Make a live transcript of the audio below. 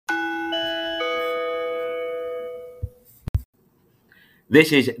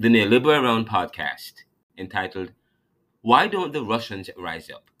This is the Neoliberal Round podcast entitled Why Don't the Russians Rise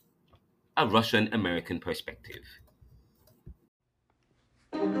Up? A Russian American Perspective.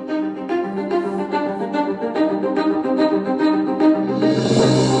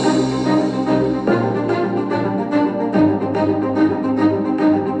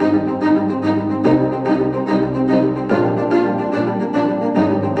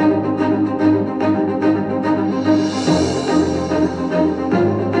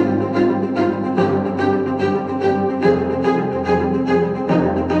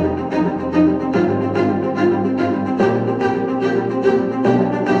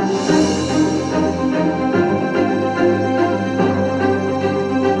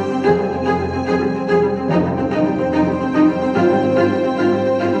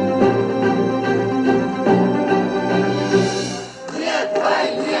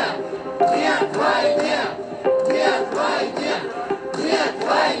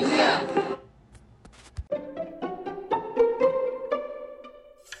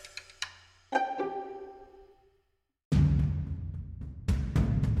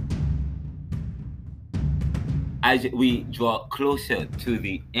 As we draw closer to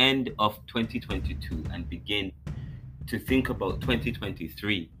the end of 2022 and begin to think about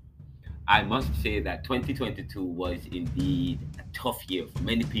 2023, I must say that 2022 was indeed a tough year for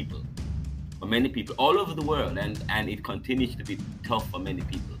many people all over the world, and it continues to be tough for many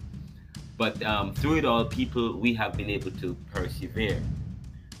people. But through it all, we have been able to persevere.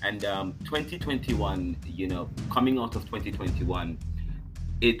 And 2021, coming out of 2021,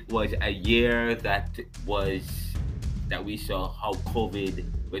 it was a year that we saw how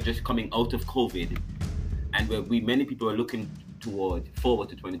we're just coming out of COVID, and where many people are looking forward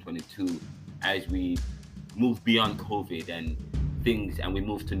to 2022 as we move beyond COVID and things, and we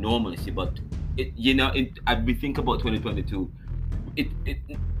move to normalcy. But as we think about 2022,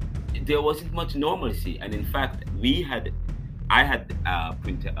 there wasn't much normalcy, and in fact, I had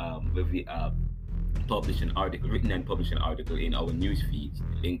written and published an article in our news feeds,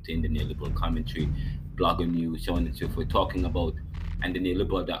 LinkedIn, the Neoliberal Commentary, Blogger News, so on and so forth, talking about, and the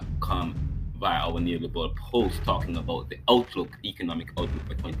neoliberal.com via our neoliberal post, talking about the economic outlook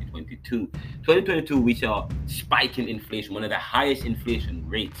for 2022. 2022, we saw spike in inflation, one of the highest inflation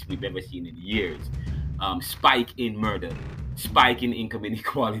rates we've ever seen in years, spike in murder, spike in income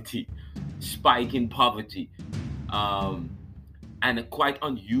inequality, spike in poverty, and a quite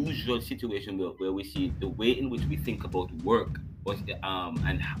unusual situation where we see the way in which we think about work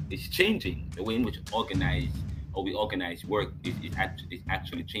is changing. The way in which we organize work is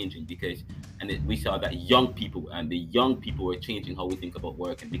actually changing, we saw that young people were changing how we think about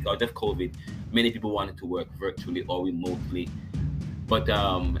work. And because of COVID, many people wanted to work virtually or remotely. But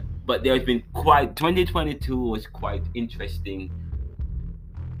there's been 2022 was quite interesting.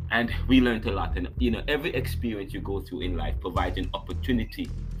 And we learned a lot. And every experience you go through in life provides an opportunity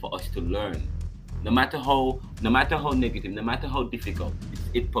for us to learn. No matter how negative, no matter how difficult,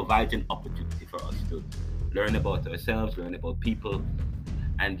 it provides an opportunity for us to learn about ourselves, learn about people,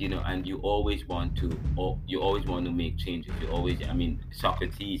 and you always want to make changes.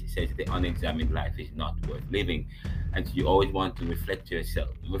 Socrates says the unexamined life is not worth living, and so you always want to reflect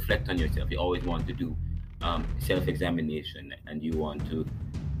on yourself. You always want to do self-examination, and you want to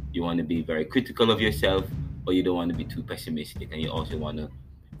be very critical of yourself, but you don't want to be too pessimistic, and you also want to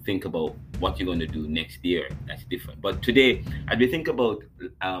think about what you're going to do next year. That's different. But today, as we think about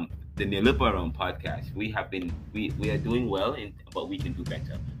the Neoliberal podcast, we are doing well, but we can do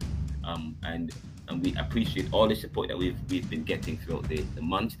better. And we appreciate all the support that we've been getting throughout the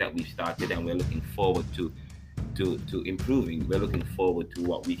months that we've started, and we're looking forward to improving. We're looking forward to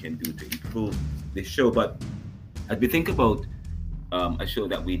what we can do to improve the show. But as we think about a show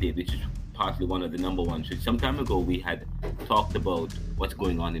that we did, which is partly one of the number one shows. Some time ago, we had talked about what's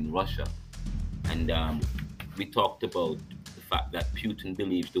going on in Russia, and we talked about the fact that Putin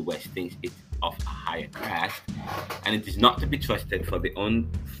believes the West thinks it's of a higher class, and it is not to be trusted, for they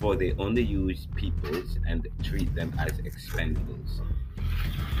only use peoples and treat them as expendables,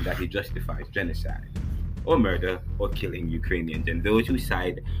 and that he justifies genocide or murder or killing Ukrainians and those who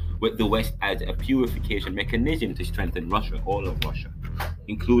side with the West as a purification mechanism to strengthen Russia, all of Russia,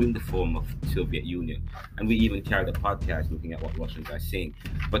 including the form of Soviet Union. And we even carried a podcast looking at what Russians are saying.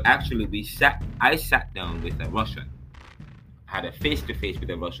 But actually, I sat down with a Russian, had a face-to-face with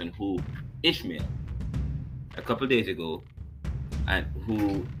a Russian Ishmael, a couple of days ago, and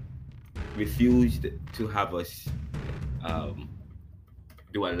who refused to have us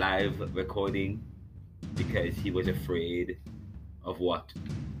do a live recording because he was afraid of what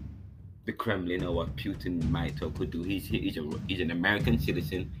the Kremlin or what Putin might or could do. He's an American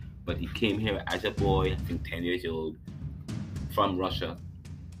citizen, but he came here as a boy, I think 10 years old, from Russia.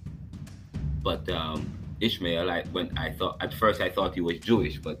 But Ishmael, at first I thought he was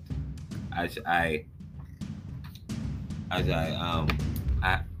Jewish, but as I as I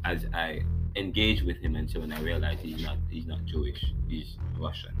as I engaged with him, and so when I realized he's not Jewish, he's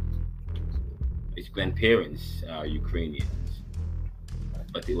Russian. His grandparents are Ukrainians,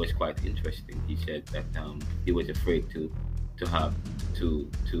 but it was quite interesting. He said that he was afraid to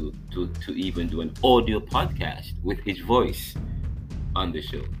even do an audio podcast with his voice on the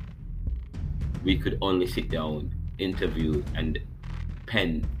show. We could only sit down, interview, and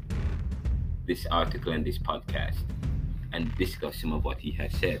pen this article and this podcast and discuss some of what he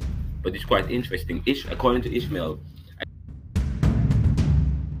has said. But it's quite interesting. According to Ishmael,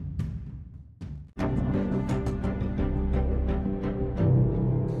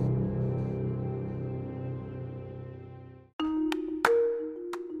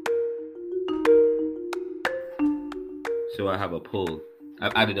 so I have a poll.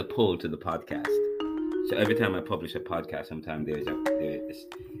 I've added a poll to the podcast. So every time I publish a podcast, sometimes there is,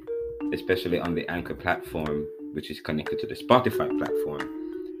 especially on the Anchor platform, which is connected to the Spotify platform.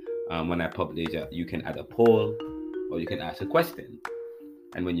 When I publish, you can add a poll, or you can ask a question.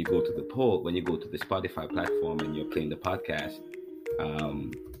 And when you go to the Spotify platform and you're playing the podcast,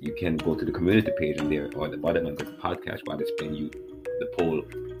 you can go to the community page and there, or the bottom of the podcast, while it's playing, the poll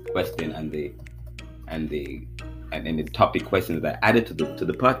question and the topic questions that I added to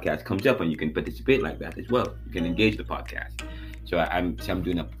the podcast comes up, and you can participate like that as well. You can engage the podcast. So I'm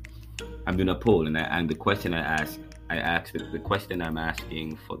doing a poll, and the question the question I'm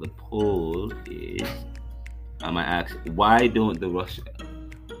asking for the poll is, I ask, why don't the Russians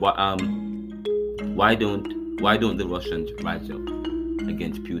rise up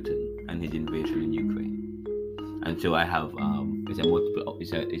against Putin and his invasion in Ukraine? And so I have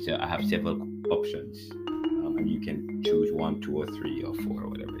I have several options. And you can choose 1, 2, or 3, or 4, or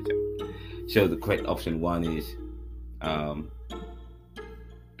whatever it is. So the correct option 1 is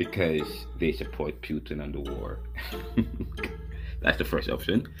because they support Putin and the war. That's the first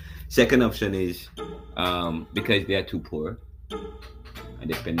option. Second option is because they are too poor and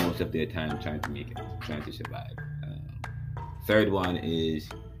they spend most of their time trying to survive. Third one is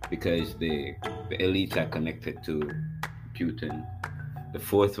because the elites are connected to Putin. The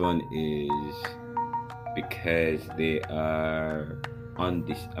fourth one is because they are on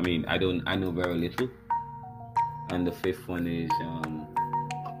this. I know very little. And the fifth one is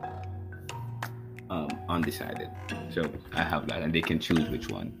undecided. So I have that, and they can choose which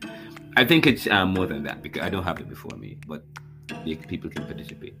one. I think it's more than that, because I don't have it before me, but people can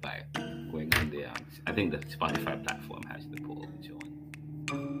participate by going on the. I think the Spotify platform has the poll and so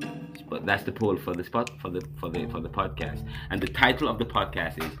on. But that's the poll for the podcast, and the title of the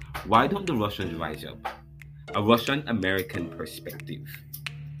podcast is "Why Don't the Russians Rise Up? A Russian American Perspective."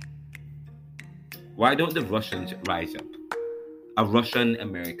 Why don't the Russians rise up? A Russian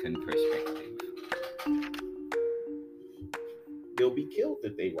American perspective. They'll be killed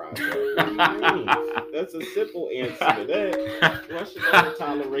if they rise up. What do you mean? That's a simple answer to that. Russia doesn't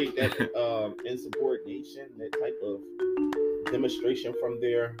tolerate that insubordination, that type of demonstration from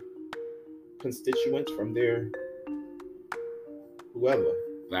their constituents, from their whoever.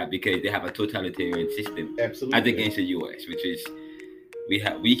 Right, because they have a totalitarian system. Absolutely. As against the US, which is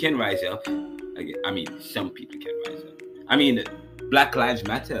we can rise up. Some people can rise up. Black Lives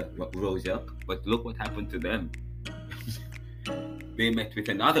Matter rose up, but look what happened to them. They met with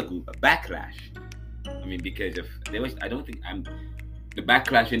another group, a backlash. Because of I don't think the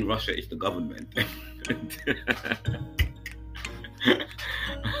backlash in Russia is the government.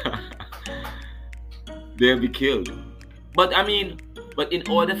 They'll be killed. But in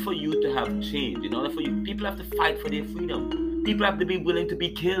order for you to have change, people have to fight for their freedom. People have to be willing to be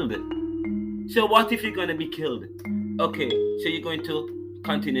killed. So what if you're going to be killed? Okay, so you're going to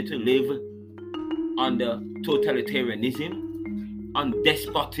continue to live under totalitarianism, on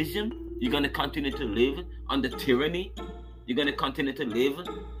despotism. You're going to continue to live under tyranny. You're going to continue to live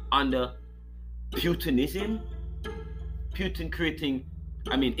under Putinism. Putin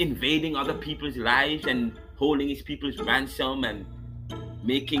invading other people's lives and holding his people's ransom and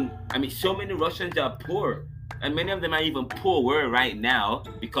making, so many Russians are poor. And many of them are even poorer right now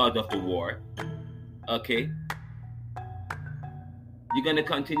because of the war. Okay? You're going to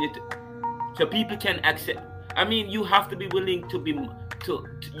continue to... So people can accept... you have to be willing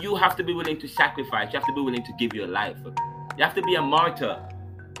you have to be willing to sacrifice. You have to be willing to give your life. You have to be a martyr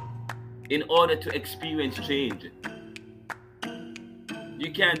in order to experience change. You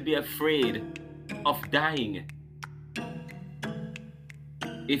can't be afraid of dying.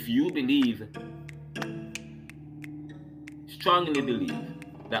 If you strongly believe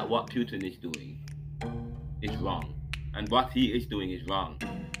that what Putin is doing is wrong, and what he is doing is wrong,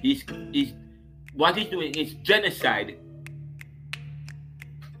 what he's doing is genocide.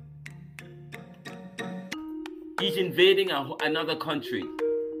 He's invading another country,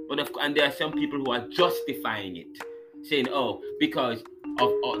 and there are some people who are justifying it, saying, "Oh, because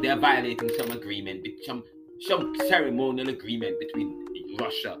of they're violating some agreement, some ceremonial agreement between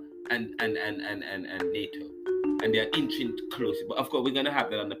Russia and NATO, and they're inching closer." But of course, we're gonna have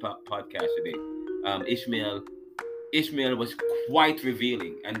that on the podcast today. Ishmael was quite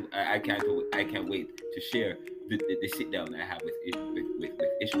revealing, and I can't wait to share the sit down I have with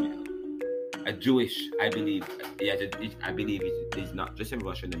Ishmael. A Jewish, I believe, he's not just a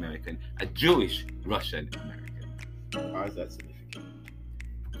Russian American, a Jewish Russian American. Why is that significant?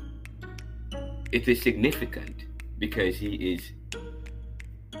 It is significant because he is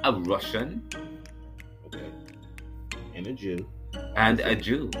a Russian, okay, and a Jew, a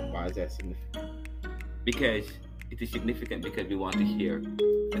Jew. Why is that significant? Because it is significant because we want to hear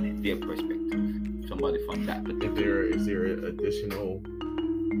their perspective. Somebody from that particular. Is there additional?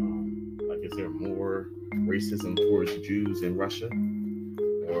 Is there more racism towards Jews in Russia?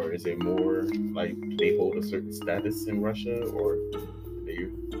 Or is there more, like, they hold a certain status in Russia? Or they,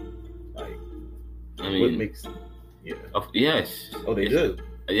 like, I mean, what makes, yeah. Yes. Oh, they do?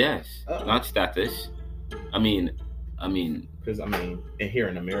 Yes. Not status. I mean. Because, and here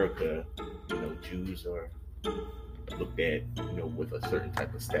in America, Jews are looked at, with a certain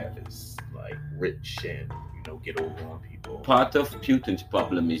type of status, like rich and, get over on people. Part of Putin's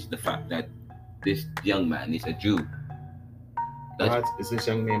problem is the fact that this young man is a Jew. Is this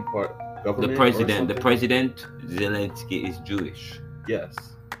young man part government? The president Zelensky is Jewish. Yes.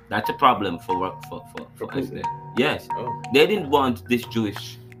 That's a problem for Putin. Yes. Oh. They didn't want this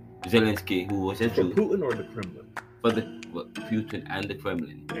Jewish Zelensky who was a Jew. For Putin or the Kremlin? For the Putin and the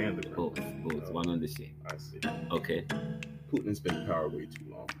Kremlin. And the Kremlin. Both. One and the same. I see. Okay. Putin's been in power way too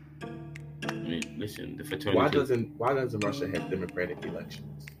long. I mean, listen, the fraternity. Why doesn't Russia have democratic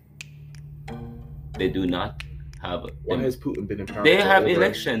elections? They do not have. Why has Putin been in power? They have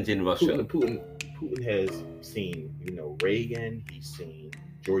elections in Russia. Putin has seen, Reagan. He's seen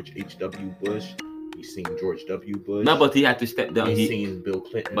George H.W. Bush. He's seen George W. Bush. No, but he had to step down. He's seen Bill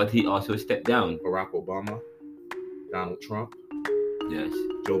Clinton. But he also stepped down. Barack Obama, Donald Trump. Yes.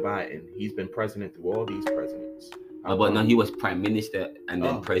 Joe Biden. He's been president through all these presidents. But now he was prime minister and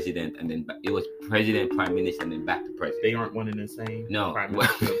then president, and then it was president, prime minister, and then back to president. They aren't one and the same. No, prime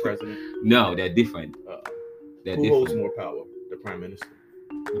minister and president. No, they're different. Who holds more power? The prime minister.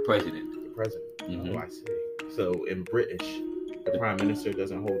 The president. The president. Mm-hmm. Oh, I see. So in British, the prime minister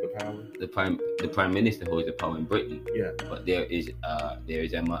doesn't hold the power. The prime minister holds the power in Britain. Yeah. But there is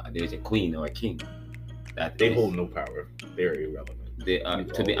a queen or a king that they hold no power. They're irrelevant. They are,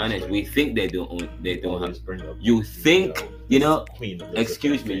 to be honest, we think they don't have. Bring up, you think, Queen Elizabeth,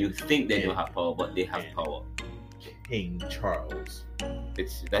 excuse me, you think they don't have power, but they have power. King Charles.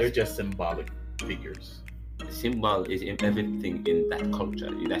 They're just symbolic figures. The symbol is in everything in that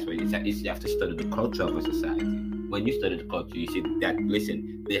culture. That's why you have to study the culture of a society. When you study the culture, you see that,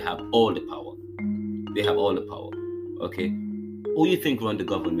 listen, they have all the power. They have all the power. Okay? Who you think run the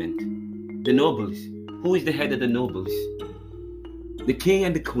government? The nobles. Who is the head of the nobles? The king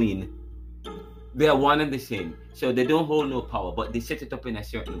and the queen, they are one and the same. So they don't hold no power, but they set it up in a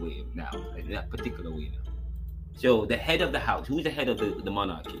certain way now, in a particular way now. So the head of the house, who is the head of the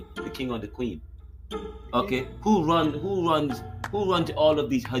monarchy? The king or the queen? Okay, who runs all of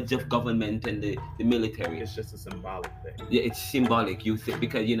these heads of government and the military? It's just a symbolic thing. Yeah, it's symbolic. You think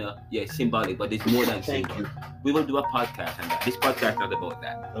because it's symbolic, but it's more than symbolic. We will do a podcast on that. This podcast is not about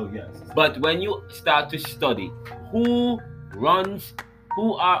that. Oh yes. But when you start to study who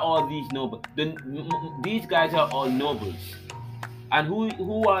are all these nobles? These guys are all nobles, and who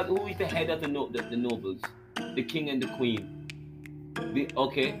is the head of the nobles? The king and the queen.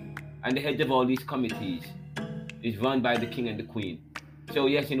 And the head of all these committees is run by the king and the queen. So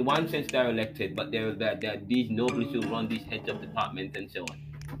yes, in one sense they're elected, but there are these nobles who run these heads of departments and so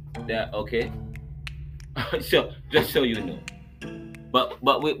on. They're okay. So just so you know, but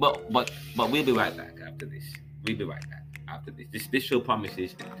we'll be right back after this. We'll be right back after this. This show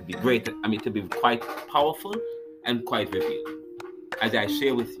promises to be great. To be quite powerful and quite revealing. As I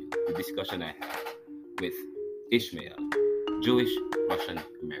share with you the discussion I had with Ishmael, Jewish Russian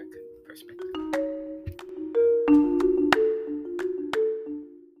American perspective.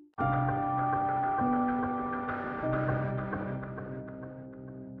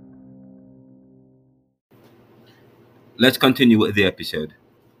 let's continue with the episode.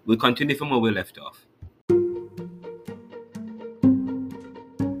 We'll continue from where we left off.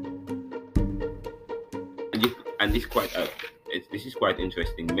 And this is quite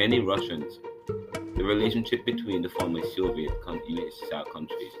interesting. Many Russians, the relationship between the former Soviet USSR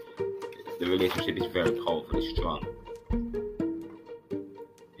countries, the relationship is very powerfully strong.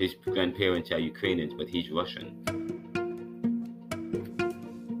 His grandparents are Ukrainians, but he's Russian.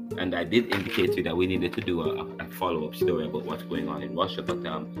 And I did indicate to you that we needed to do a follow-up story about what's going on in Russia. But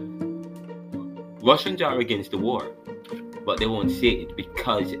Russians are against the war, but they won't say it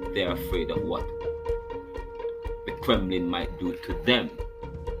because they're afraid of what the Kremlin might do to them.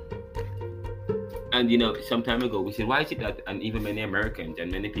 And some time ago we said, why is it that, and even many Americans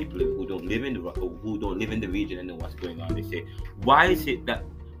and many people who don't live in the region and know what's going on, they say, why is it that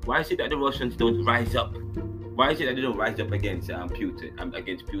the Russians don't rise up? Why is it that they don't rise up against Putin?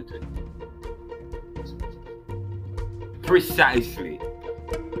 Against Putin? Precisely,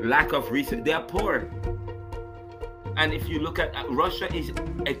 lack of research. They are poor, and if you look at Russia, is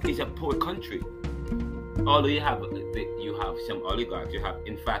a poor country. Although you have some oligarchs. You have,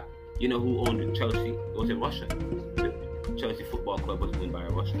 in fact, you know who owned Chelsea? It was a Russian. The Chelsea Football Club was owned by a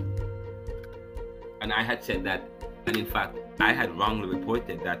Russian. And I had said that, and in fact, I had wrongly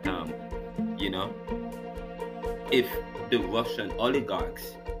reported that, if the Russian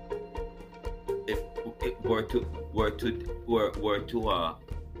oligarchs, were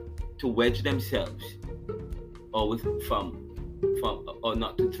to wedge themselves, or or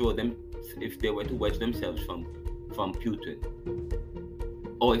not to throw them, if they were to wedge themselves from Putin,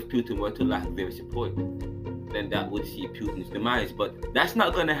 or if Putin were to lack their support, then that would see Putin's demise. But that's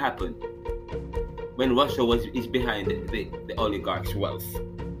not going to happen when Russia is behind the oligarchs' wealth.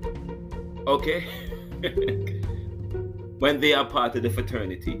 Okay? When they are part of the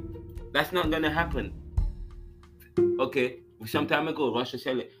fraternity. That's not going to happen. Okay? Some time ago,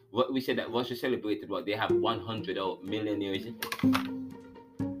 we said that Russia celebrated what? They have 100 millionaires.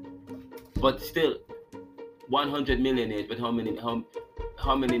 But still, 100 millionaires, but how many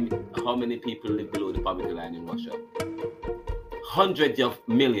people live below the poverty line in Russia? Hundreds of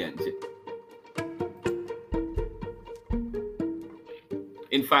millions.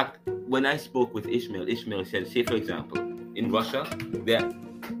 In fact, when I spoke with Ishmael said, say for example, in Russia,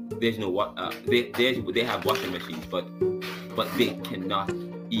 there's no they have washing machines, but they cannot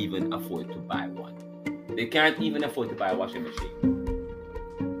even afford to buy one. They can't even afford to buy a washing machine.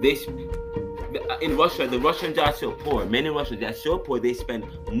 In Russia, the Russians are so poor. Many Russians are so poor. They spend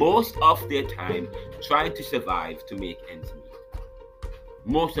most of their time trying to survive to make ends meet.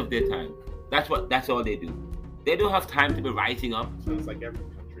 Most of their time. That's all they do. They don't have time to be rising up. Sounds like every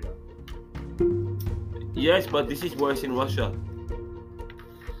country. Yes, but this is worse in Russia.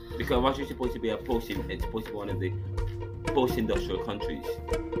 Because Russia is supposed to be it's supposed to be one of the post-industrial countries.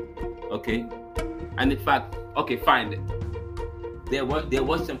 Okay? And in fact, okay, fine. There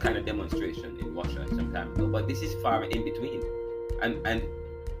was some kind of demonstration in Russia some time ago, but this is far in between.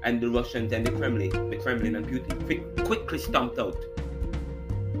 And the Russians and the Kremlin and Putin quickly stomped out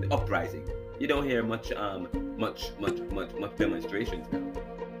the uprising. You don't hear much demonstrations now.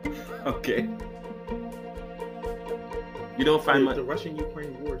 Okay. You don't find the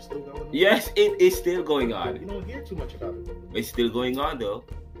Russian-Ukraine war is still going on? Yes, it is still going on. You don't hear too much about it. It's still going on though.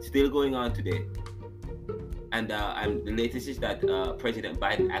 Still going on today. And the latest is that President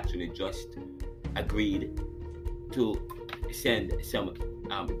Biden actually just agreed to send some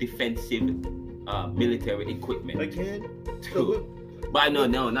defensive military equipment. Again? But no,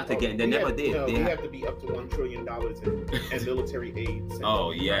 not again. They never did. No, they have to be up to $1 trillion in military aid.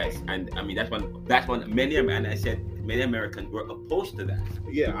 Oh yes, and I mean that's one. Many Americans were opposed to that.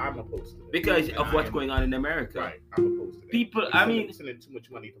 Yeah, I'm opposed to that because of what's going on in America. Right, I'm opposed to that. People, sending too much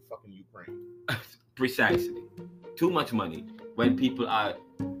money to fucking Ukraine. Precisely, too much money when people are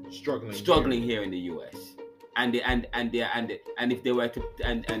struggling here in the U.S. And if they were to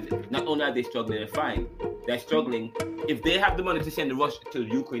and not only are they struggling, they're fine. They're struggling. If they have the money to send the Russia to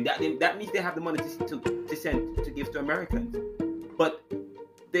Ukraine, that means they have the money to send to give to Americans. But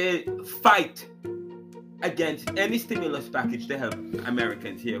they fight against any stimulus package to help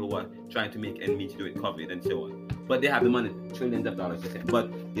Americans here who are trying to make ends meet during COVID and so on. But they have the money, trillions of dollars to send. But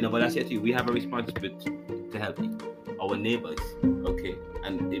but I said to you, we have a responsibility to help our neighbors, okay?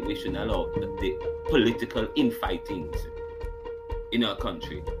 And we shouldn't allow the political infightings in our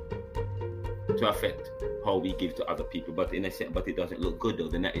country to affect how we give to other people. But it doesn't look good though.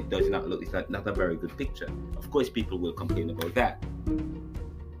 It does not look. It's not a very good picture. Of course, people will complain about that.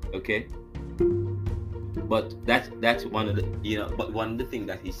 Okay. But that's one of the But one of the things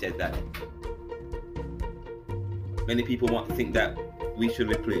that he said that Many people want to think that we should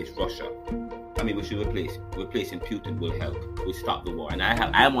replace Russia. I mean, we should replacing Putin will help, will stop the war. And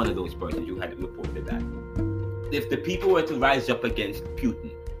I'm one of those persons who had reported that. If the people were to rise up against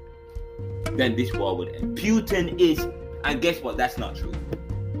Putin, then this war would end. Putin is, and guess what? That's not true.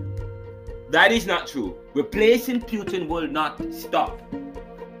 That is not true. Replacing Putin will not stop.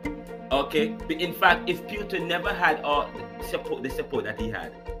 Okay? In fact, if Putin never had all the support that he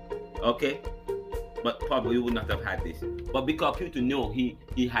had, okay? But probably we would not have had this. But because Putin knows he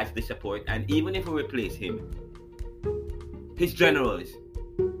has the support, and even if we replace him, his generals,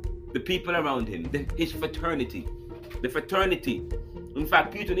 the people around him, his fraternity, the fraternity. In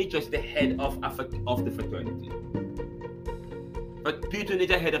fact, Putin is just the head of the fraternity. But Putin is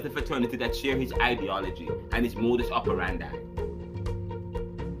the head of the fraternity that share his ideology and his modus operandi.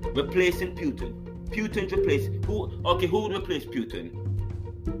 Replacing Putin. Putin replace who? Okay, who would replace Putin?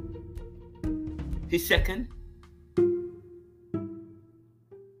 His second?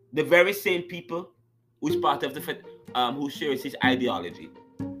 The very same people who's part of the who shares his ideology.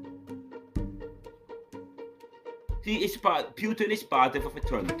 Putin is part of a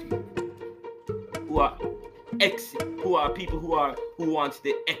fraternity who are people who wants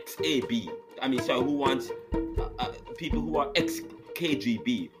the XAB. I mean, sorry, who wants people who are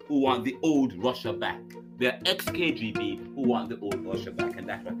ex-KGB who want the old Russia back. They're ex-KGB who want the old Russia back, and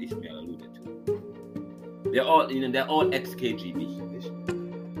that's what Ishmael alluded to. They're all ex-KGB.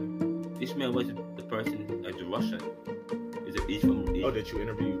 Ishmael was the person, the Russian. He's from. That you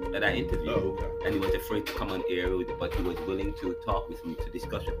interviewed? That I interviewed. Oh, okay. And he was afraid to come on air, but he was willing to talk with me, to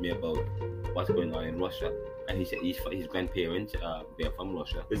discuss with me about what's going on in Russia. And he said his grandparents, they're from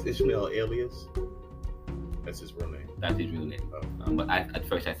Russia. Is Ishmael alias? That's his real name. That's his real name. Oh. But at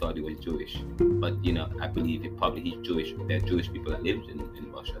first I thought he was Jewish. But I believe he's Jewish. There are Jewish people that lived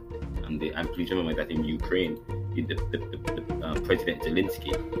in Russia. And I'm pleased to remember that in Ukraine, the President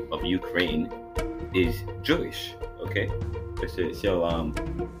Zelensky of Ukraine is Jewish. Okay,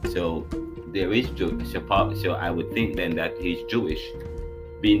 so there is Jewish. So I would think then that he's Jewish.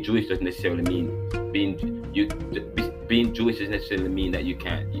 Being Jewish doesn't necessarily mean being Jewish doesn't necessarily mean that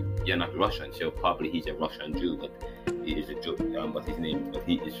you're not Russian. So probably he's a Russian Jew, but he is a Jew.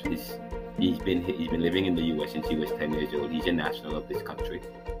 He's been living in the U.S. since he was 10 years old. He's a national of this country,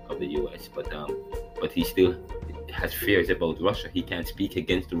 of the U.S. But he still has fears about Russia. He can't speak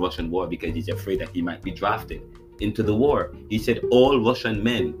against the Russian war because he's afraid that he might be drafted into the war. He said all Russian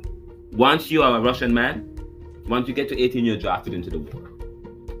men, once you are a Russian man, once you get to 18, you're drafted into the war.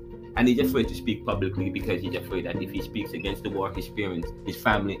 And he's afraid to speak publicly because he's afraid that if he speaks against the war, his parents, his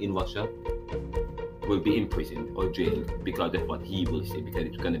family in Russia will be imprisoned or jailed because of what he will say, because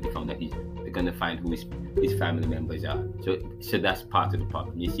it's going to be found that they're going to find who his family members are. So that's part of the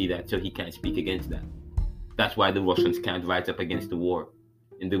problem. You see that? So he can't speak against that. That's why the Russians can't rise up against the war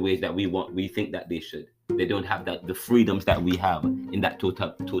in the ways that we think that they should. They don't have the freedoms that we have in that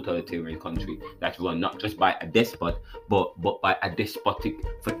totalitarian country that's run not just by a despot, but by a despotic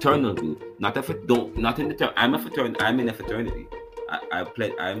fraternal group. Not in the term. I'm in a fraternity. I'm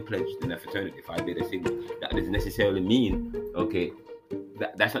pledged in a fraternity, Phi Beta Sigma. That doesn't necessarily mean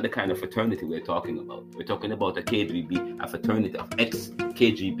that's not the kind of fraternity we're talking about. We're talking about a KGB, a fraternity of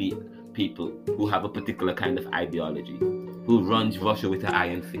ex-KGB people who have a particular kind of ideology, who runs Russia with an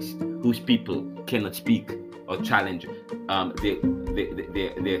iron fist, whose people cannot speak or challenge the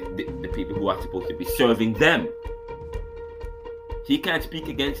people who are supposed to be serving them. He can't speak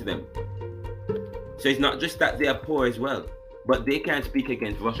against them. So it's not just that they are poor as well, but they can't speak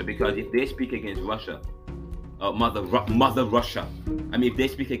against Russia, because if they speak against Russia, Mother Russia, I mean, if they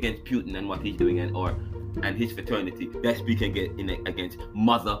speak against Putin and what he's doing and his fraternity, they're speaking against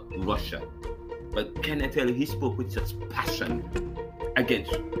Mother Russia. But can I tell you, he spoke with such passion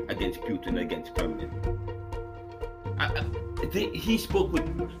against Putin, against Kremlin. He spoke with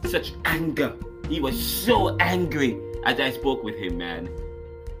such anger. He was so angry as I spoke with him, man,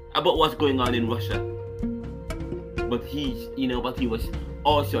 about what's going on in Russia. But he was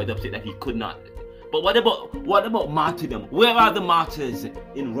also upset that he could not. But what about martyrdom? Where are the martyrs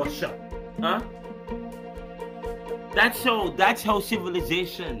in Russia? Huh? That's how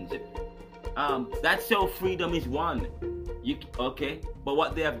civilizations. That's how freedom is won. But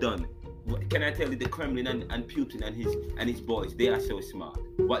what they have done, can I tell you, the Kremlin and Putin and his boys, they are so smart.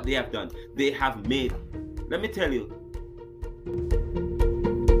 What they have done, they have made. Let me tell you.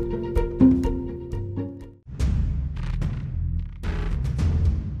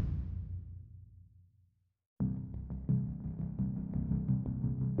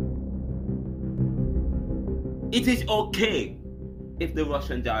 It is okay if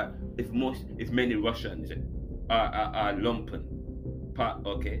many Russians are lumpen part.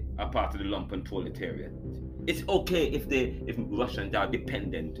 Okay, are part of the lumpen proletariat. It's okay if Russians are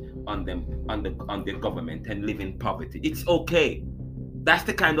dependent on their government and live in poverty. It's okay. That's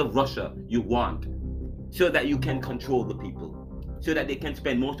the kind of Russia you want, so that you can control the people, so that they can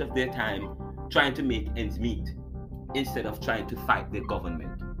spend most of their time trying to make ends meet instead of trying to fight their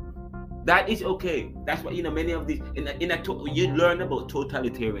government. That is okay. That's what many of these you learn about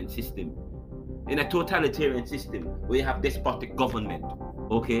totalitarian system. In a totalitarian system where you have despotic government,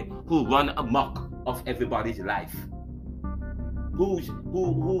 okay, who run amok of everybody's life, who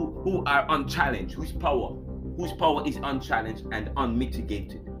are unchallenged, whose power is unchallenged and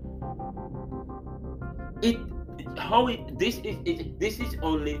unmitigated. This is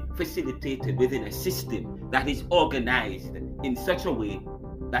only facilitated within a system that is organized in such a way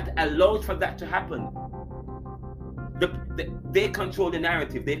that allows for that to happen. They control the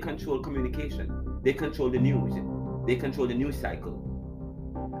narrative, they control communication, they control the news, they control the news cycle,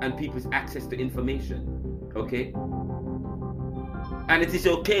 and people's access to information. Okay? And it is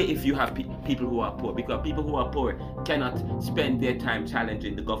okay if you have people who are poor, because people who are poor cannot spend their time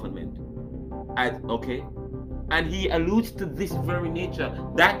challenging the government. Okay? And he alludes to this very nature.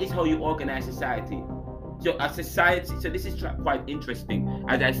 That is how you organize society. So a society, so this is quite interesting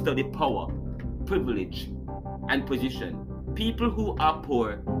as I study power, privilege, and position. People who are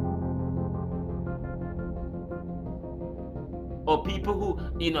poor, or people who,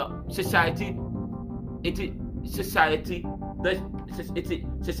 society,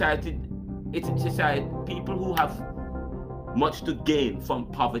 people who have much to gain from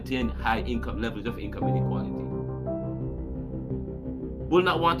poverty and high income levels of income inequality will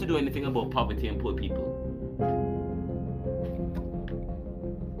not want to do anything about poverty and poor people.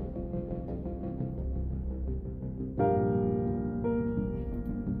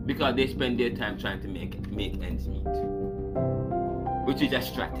 Because they spend their time trying to make ends meet, which is a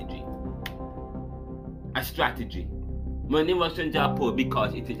strategy. A strategy. Many Russians are poor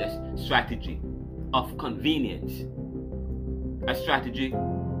because it is a strategy of convenience. A strategy.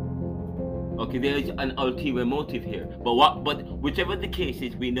 Okay, there is an ulterior motive here. But whichever the case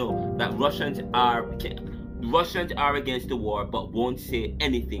is, we know that Russians are against the war, but won't say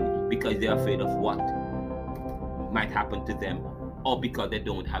anything because they're afraid of what might happen to them, or because they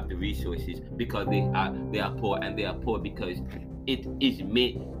don't have the resources, because they are poor, and they are poor because it is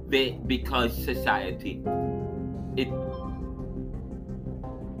made because society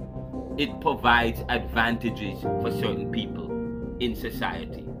it provides advantages for certain people in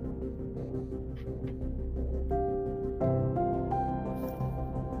society.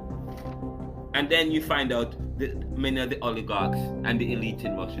 And then you find out that many of the oligarchs and the elites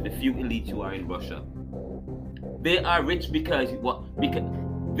in Russia, the few elites who are in Russia, they are rich because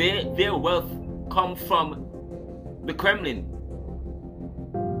their wealth comes from the Kremlin.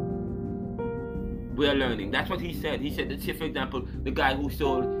 We are learning. That's what he said. He said that, say for example, the guy who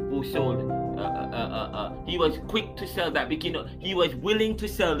sold, he was quick to sell that because he was willing to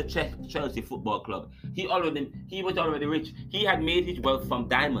sell the Chelsea Football Club. He was already rich. He had made his wealth from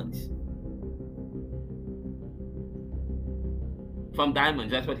diamonds. From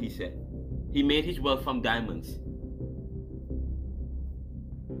diamonds, that's what he said. He made his wealth from diamonds.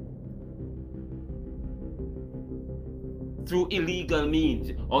 Through illegal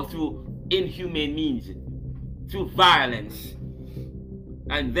means, or through inhumane means, through violence.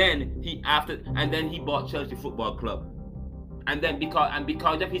 And then he bought Chelsea Football Club. And then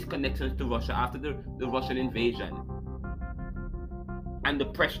because of his connections to Russia after the Russian invasion and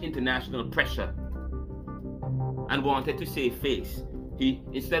the international pressure, and wanted to save face, he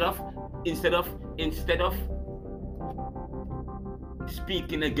instead of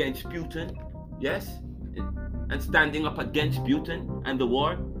speaking against Putin, yes, and standing up against Putin and the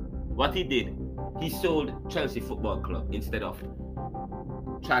war, what he did, he sold Chelsea Football Club instead of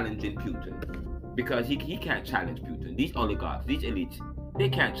challenging Putin, because he can't challenge Putin. These oligarchs, these elites, they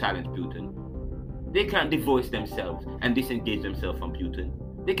can't challenge Putin. They can't divorce themselves and disengage themselves from Putin.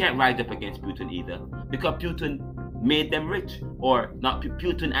 They can't rise up against Putin either, because Putin made them rich, or not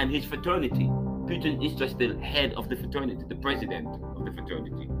Putin and his fraternity. Putin is just the head of the fraternity, the president of the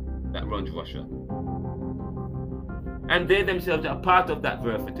fraternity that runs Russia. And they themselves are part of that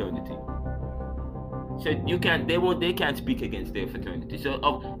very fraternity. So they can't speak against their fraternity. So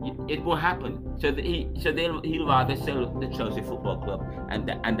it won't happen. So he'll rather sell the Chelsea Football Club, and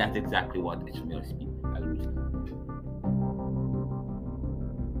that's exactly what Ishmael alludes to.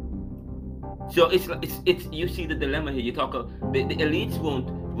 So it's you see the dilemma here. You talk of the elites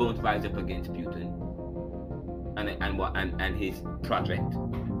won't rise up against Putin and his project.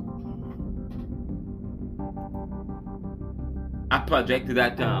 a project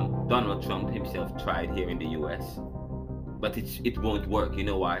that Donald Trump himself tried here in the U.S. But it won't work. You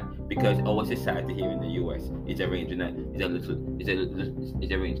know why? Because our society here in the U.S. is arranged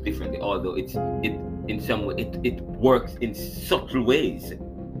arranged differently. Although it in some way it works in subtle ways.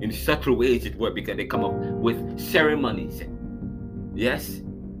 In subtle ways it works because they come up with ceremonies. Yes,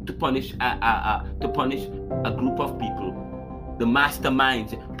 to punish a group of people, the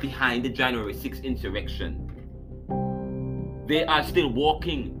masterminds behind the January 6th insurrection. They are still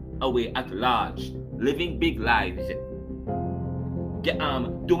walking away at large, living big lives,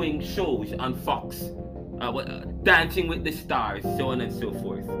 doing shows on Fox, dancing with the stars, so on and so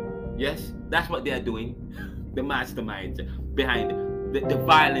forth. Yes, that's what they are doing. The masterminds behind the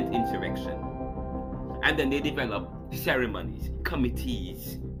violent insurrection. And then they develop ceremonies,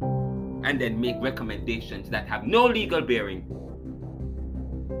 committees, and then make recommendations that have no legal bearing.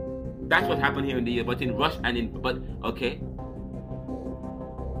 That's what happened here in the year, but in Russia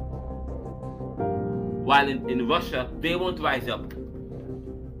while in Russia they won't rise up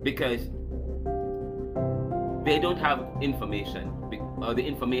because they don't have information, or the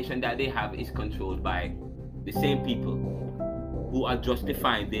information that they have is controlled by the same people who are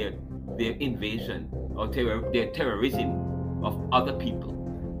justifying their invasion or their terrorism of other people.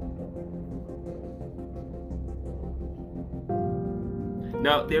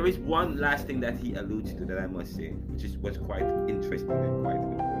 Now, there is one last thing that he alludes to that I must say, which was quite interesting and quite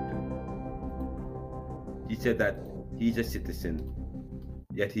important. He said that he's a citizen,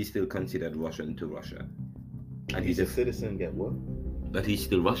 yet he's still considered Russian to Russia. And he's a citizen, get what? But he's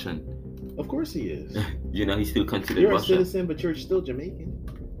still Russian. Of course he is. You know, he's still considered You're Russian. You're a citizen, but you're still Jamaican.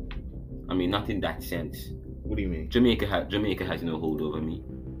 I mean, not in that sense. What do you mean? Jamaica has no hold over me,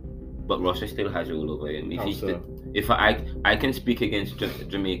 but Russia still has hold over him. If I can speak against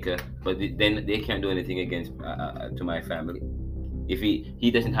Jamaica, but then they can't do anything against to my family. If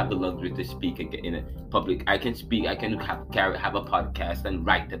he doesn't have the luxury to speak in a public, I can speak. I can have a podcast and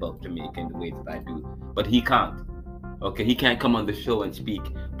write about Jamaica in the way that I do, but he can't. Okay, he can't come on the show and speak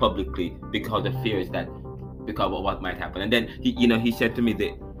publicly because of fears because of what might happen. And then he said to me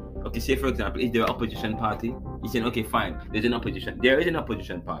that, okay, say for example, is there an opposition party? He said, okay, fine. There is an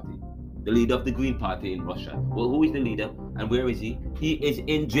opposition party. The leader of the Green Party in Russia. Well, who is the leader and where is he? He is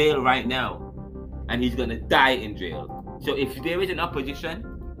in jail right now, and he's gonna die in jail. So if there is an opposition,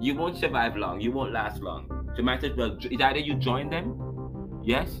 you won't survive long. You won't last long. So you might as well. It's either you join them,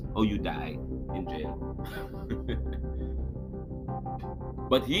 yes, or you die in jail.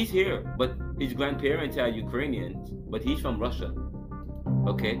 But he's here. But his grandparents are Ukrainians. But he's from Russia.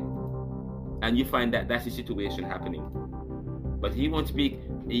 Okay, and you find that that's the situation happening. But he won't speak.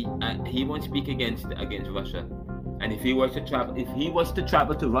 He won't speak against Russia. And if he was to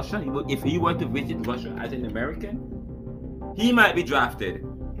travel to Russia, if he were to visit Russia as an American, he might be drafted.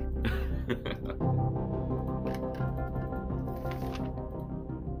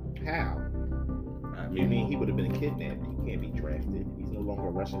 How? You mean he would have been kidnapped? He can't be drafted. He's no longer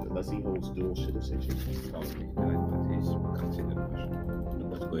Russian unless he holds dual citizenship. He's considered Russian.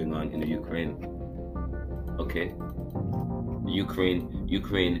 What's going on in the Ukraine? Okay, Ukraine.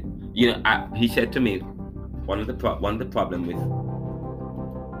 He said to me, one of the problem with,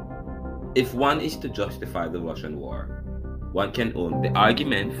 if one is to justify the Russian war, one can own the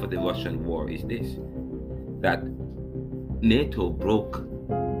argument for the Russian war is this: that NATO broke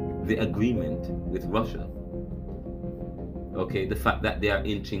the agreement with Russia. Okay, the fact that they are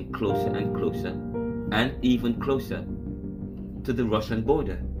inching closer and closer, and even closer to the Russian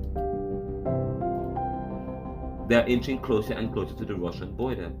border. They are inching closer and closer to the Russian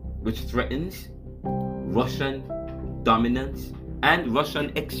border, which threatens Russian dominance and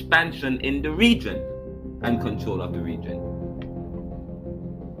Russian expansion in the region and control of the region.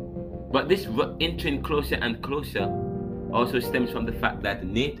 But this inching closer and closer also stems from the fact that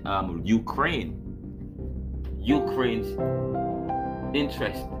Ukraine's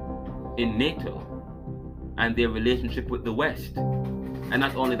interest in NATO and their relationship with the West. And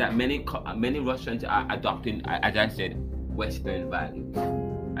not only that, many Russians are adopting, as I said, Western values.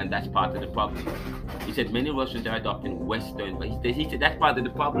 And that's part of the problem. He said many Russians are adopting Western values. He said that's part of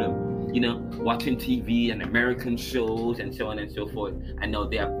the problem. Watching TV and American shows and so on and so forth. And now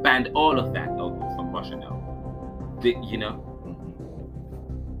they have banned all of that from Russia now.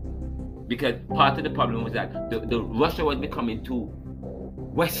 Because part of the problem was that the Russia was becoming too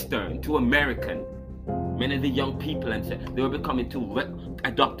Western, too American. Many of the young people and so they were becoming too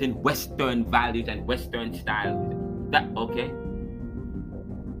adopting Western values and Western styles.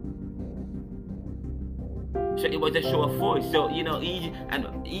 So it was a show of force. So he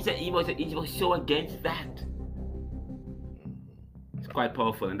was so against that. quite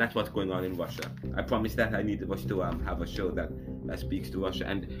powerful, and that's what's going on in Russia. I promised that I needed us to have a show that speaks to Russia,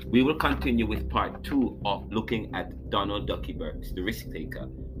 and we will continue with part 2 of looking at Donald Ducky Burks, the risk taker,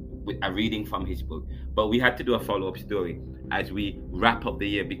 with a reading from his book. But we had to do a follow-up story as we wrap up the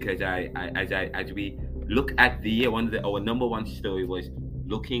year, because as we look at the year, our number one story was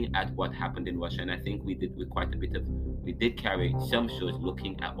looking at what happened in Russia, and I think we did we did carry some shows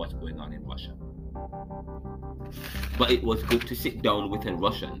looking at what's going on in Russia. But it was good to sit down with a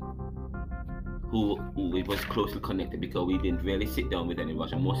Russian who was closely connected, because we didn't really sit down with any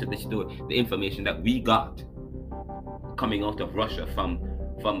Russian. Most of the information that we got coming out of Russia from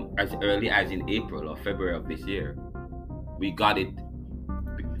as early as in April or February of this year, we got it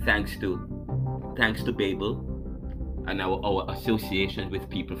thanks to Babel and our associations with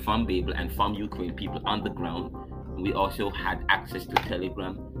people from Babel and from Ukraine, people on the ground. We also had access to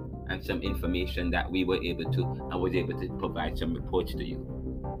Telegram and some information that we were able to, I was able to provide some reports to you.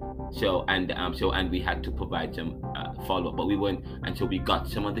 And we had to provide some follow-up, but we weren't, and so we got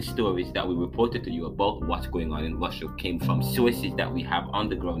some of the stories that we reported to you about what's going on in Russia came from sources that we have on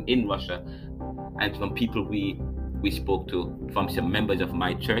the ground in Russia, and from people we spoke to, from some members of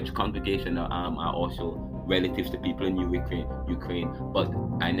my church congregation, are also relatives to people in Ukraine. But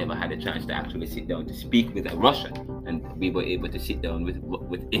I never had a chance to actually sit down to speak with a Russian, and we were able to sit down with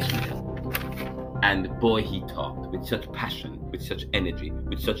Ishmael. And boy, he talked with such passion, with such energy,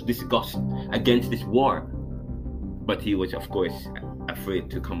 with such disgust against this war. But he was, of course,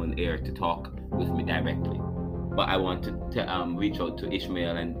 afraid to come on air to talk with me directly. But I wanted to reach out to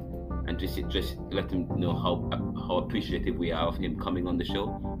Ishmael and just let him know how appreciative we are of him coming on the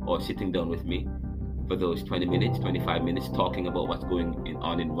show or sitting down with me for those 20 minutes, 25 minutes, talking about what's going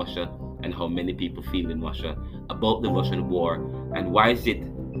on in Russia and how many people feel in Russia about the Russian war, and why is it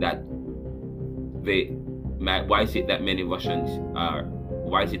that many Russians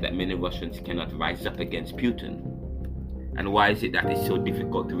cannot rise up against Putin, and why is it that it's so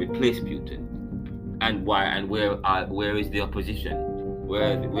difficult to replace Putin, and where is the opposition?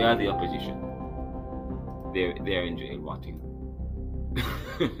 Where are the opposition? They're in jail rotting.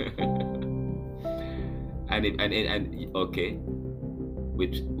 and okay,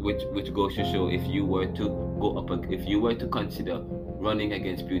 which goes to show, if you were to consider running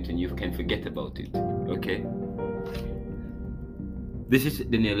against Putin, you can forget about it. Okay? This is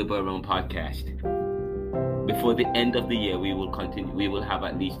the Neoliberal Around podcast. Before the end of the year, we will continue. We will have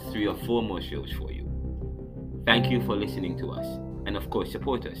at least 3 or 4 more shows for you. Thank you for listening to us, and of course,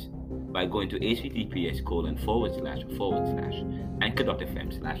 support us by going to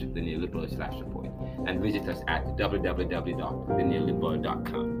https://anchor.fm/theneoliberal/report and visit us at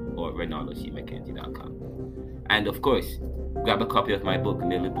www.theneoliberal.com or renaldocmckenzie.com. And of course, grab a copy of my book,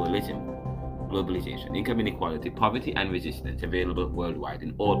 Neoliberalism, Globalization, Income Inequality, Poverty and Resistance, available worldwide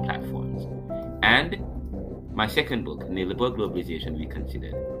in all platforms. And my second book, Neoliberal Globalization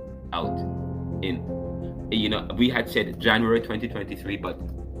Reconsidered, out in, we had said January 2023, but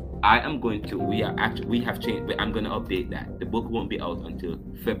I'm going to update that. The book won't be out until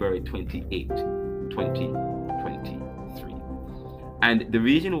February 28, 2023. And the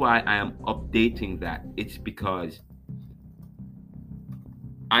reason why I am updating that, it's because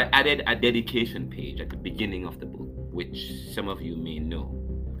I added a dedication page at the beginning of the book, which some of you may know,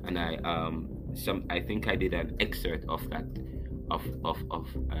 and I think I did an excerpt of that of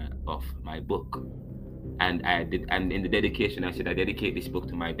my book, and in the dedication I said I dedicate this book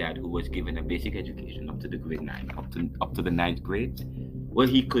to my dad, who was given a basic education up to the grade 9, up to the 9th grade, where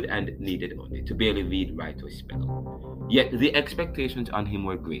he could and needed only to barely read, write, or spell. Yet the expectations on him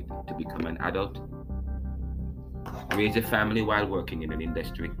were great: to become an adult, raise a family while working in an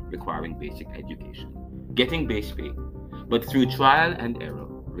industry requiring basic education, getting base pay, but through trial and error,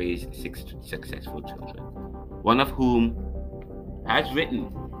 raise 6 successful children, one of whom has written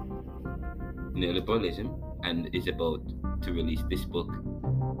Neoliberalism and is about to release this book.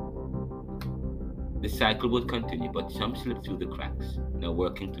 The cycle will continue, but some slip through the cracks, now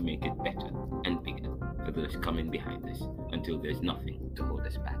working to make it better and bigger for those coming behind us until there's nothing to hold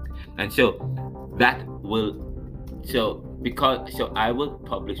us back. And I will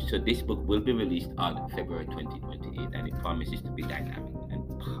publish, so this book will be released on February 2028, and it promises to be dynamic and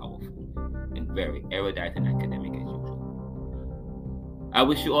powerful and very erudite and academic as usual. I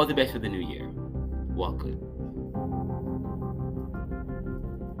wish you all the best for the new year. Walk good.